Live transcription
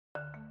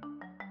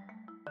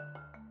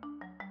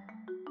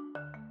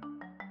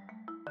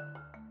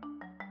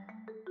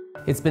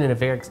It's been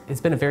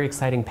a very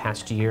exciting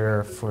past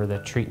year for the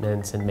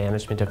treatment and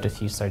management of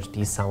diffuse large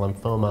B-cell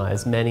lymphoma,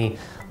 as many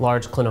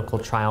large clinical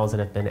trials that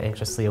have been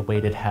anxiously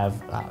awaited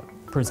have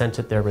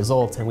presented their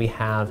results, and we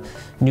have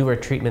newer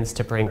treatments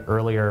to bring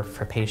earlier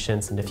for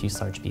patients in diffuse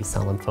large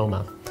B-cell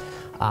lymphoma.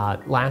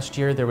 Last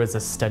year there was a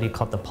study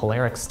called the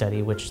POLARIX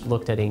study, which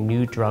looked at a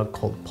new drug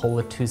called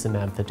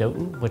polatuzumab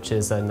vedotin, which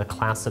is in the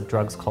class of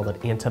drugs called an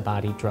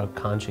antibody-drug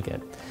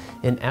conjugate.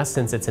 In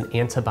essence, it's an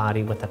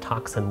antibody with a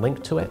toxin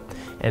linked to it,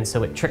 and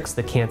so it tricks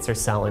the cancer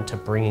cell into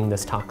bringing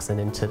this toxin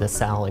into the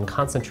cell and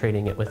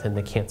concentrating it within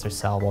the cancer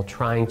cell while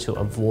trying to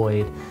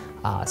avoid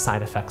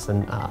side effects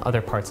in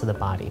other parts of the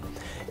body.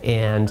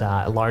 And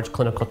a large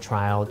clinical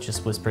trial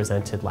just was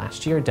presented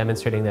last year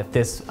demonstrating that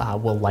this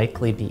will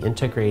likely be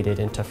integrated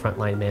into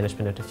frontline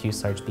management of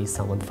diffuse large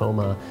B-cell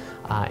lymphoma,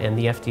 and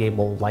the FDA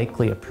will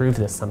likely approve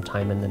this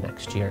sometime in the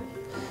next year.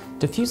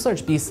 Diffuse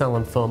large B-cell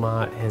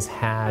lymphoma has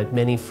had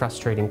many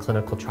frustrating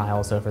clinical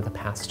trials over the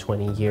past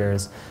 20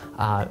 years.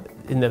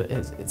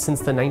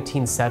 Since the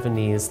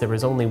 1970s, there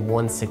was only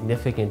one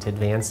significant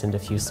advance in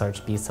diffuse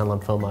large B-cell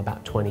lymphoma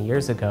about 20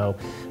 years ago,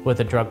 with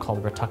a drug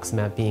called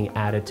rituximab being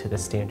added to the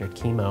standard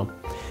chemo.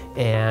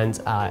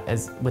 And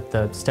as with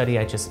the study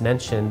I just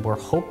mentioned, we're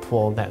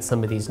hopeful that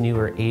some of these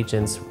newer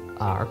agents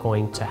are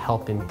going to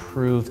help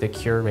improve the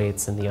cure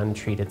rates in the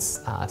untreated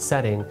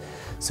setting,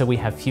 so we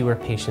have fewer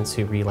patients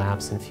who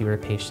relapse and fewer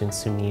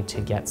patients who need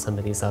to get some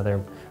of these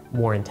other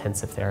more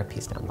intensive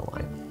therapies down the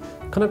line.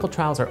 Clinical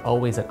trials are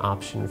always an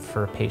option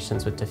for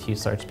patients with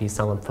diffuse large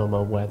B-cell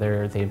lymphoma,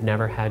 whether they've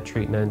never had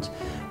treatment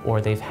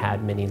or they've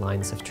had many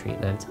lines of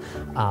treatment.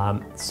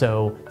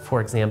 So,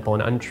 for example,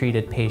 an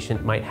untreated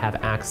patient might have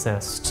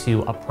access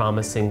to a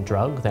promising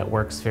drug that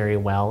works very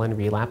well in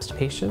relapsed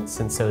patients,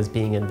 and so is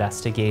being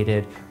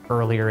investigated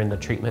earlier in the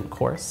treatment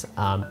course.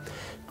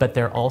 But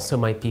there also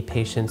might be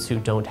patients who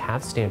don't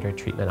have standard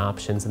treatment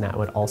options, and that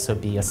would also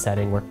be a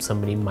setting where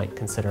somebody might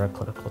consider a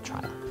clinical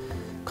trial.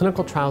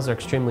 Clinical trials are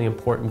extremely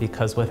important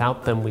because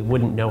without them we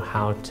wouldn't know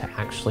how to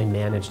actually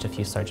manage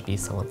diffuse large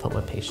B-cell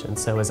lymphoma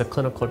patients. So as a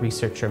clinical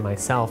researcher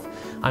myself,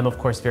 I'm of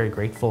course very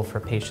grateful for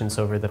patients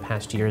over the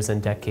past years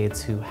and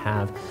decades who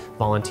have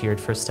volunteered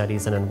for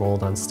studies and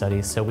enrolled on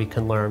studies so we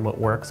can learn what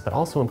works, but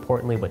also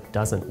importantly what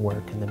doesn't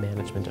work in the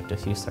management of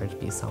diffuse large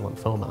B-cell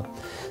lymphoma.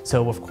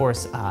 So of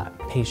course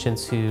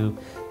patients who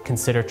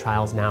consider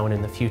trials now and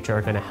in the future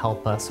are going to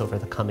help us over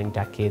the coming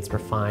decades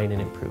refine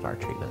and improve our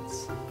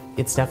treatments.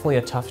 It's definitely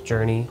a tough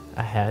journey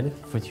ahead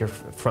with your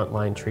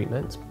frontline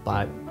treatment,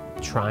 but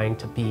trying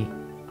to be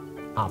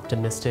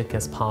optimistic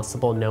as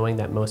possible, knowing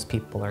that most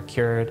people are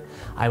cured.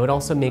 I would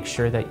also make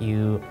sure that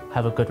you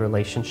have a good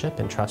relationship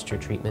and trust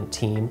your treatment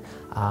team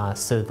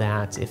so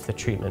that if the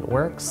treatment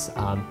works,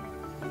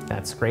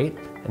 that's great,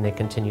 and they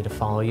continue to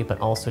follow you,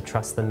 but also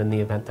trust them in the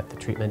event that the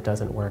treatment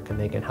doesn't work and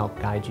they can help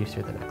guide you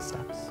through the next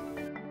steps.